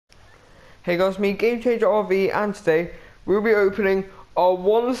Hey guys, me GameChangerRV, and today we'll be opening our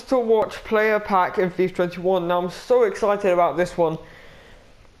ones to watch player pack in FIFA 21. Now I'm so excited about this one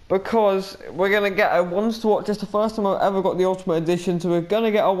because we're gonna get a ones to watch. It's the first time I've ever got the Ultimate Edition, so we're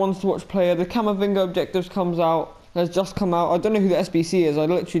gonna get our ones to watch player. The Camavinga objectives has just come out. I don't know who the SBC is. I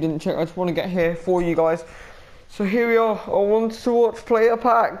literally didn't check. I just want to get here for you guys. So here we are, our ones to watch player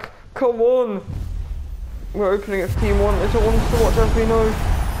pack. Come on. We're opening it for Team 1. It's a ones to watch, as we know.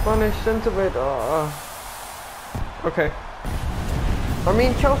 Spanish centre mid. Okay. I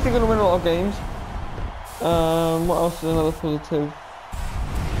mean, Chelsea are going to win a lot of games. What else is another positive?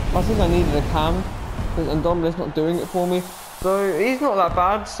 I think I needed a cam, and Dominic's not doing it for me. So he's not that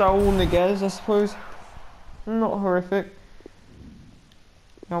bad. Saul Niguez, I suppose. Not horrific.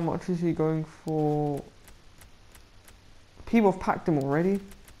 How much is he going for? People have packed him already.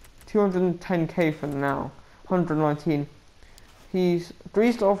 210k for now. 119. He's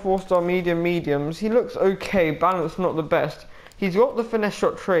 3-star, 4-star, mediums. He looks okay, balance not the best. He's got the finesse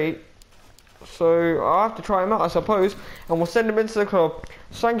shot trait, so I'll have to try him out, I suppose, and we'll send him into the club.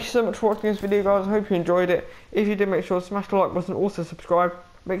 So thank you so much for watching this video, guys. I hope you enjoyed it. If you did, make sure to smash the like button, also subscribe.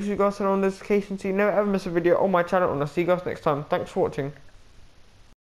 Make sure you guys turn on notifications so you never ever miss a video on my channel, and I'll see you guys next time. Thanks for watching.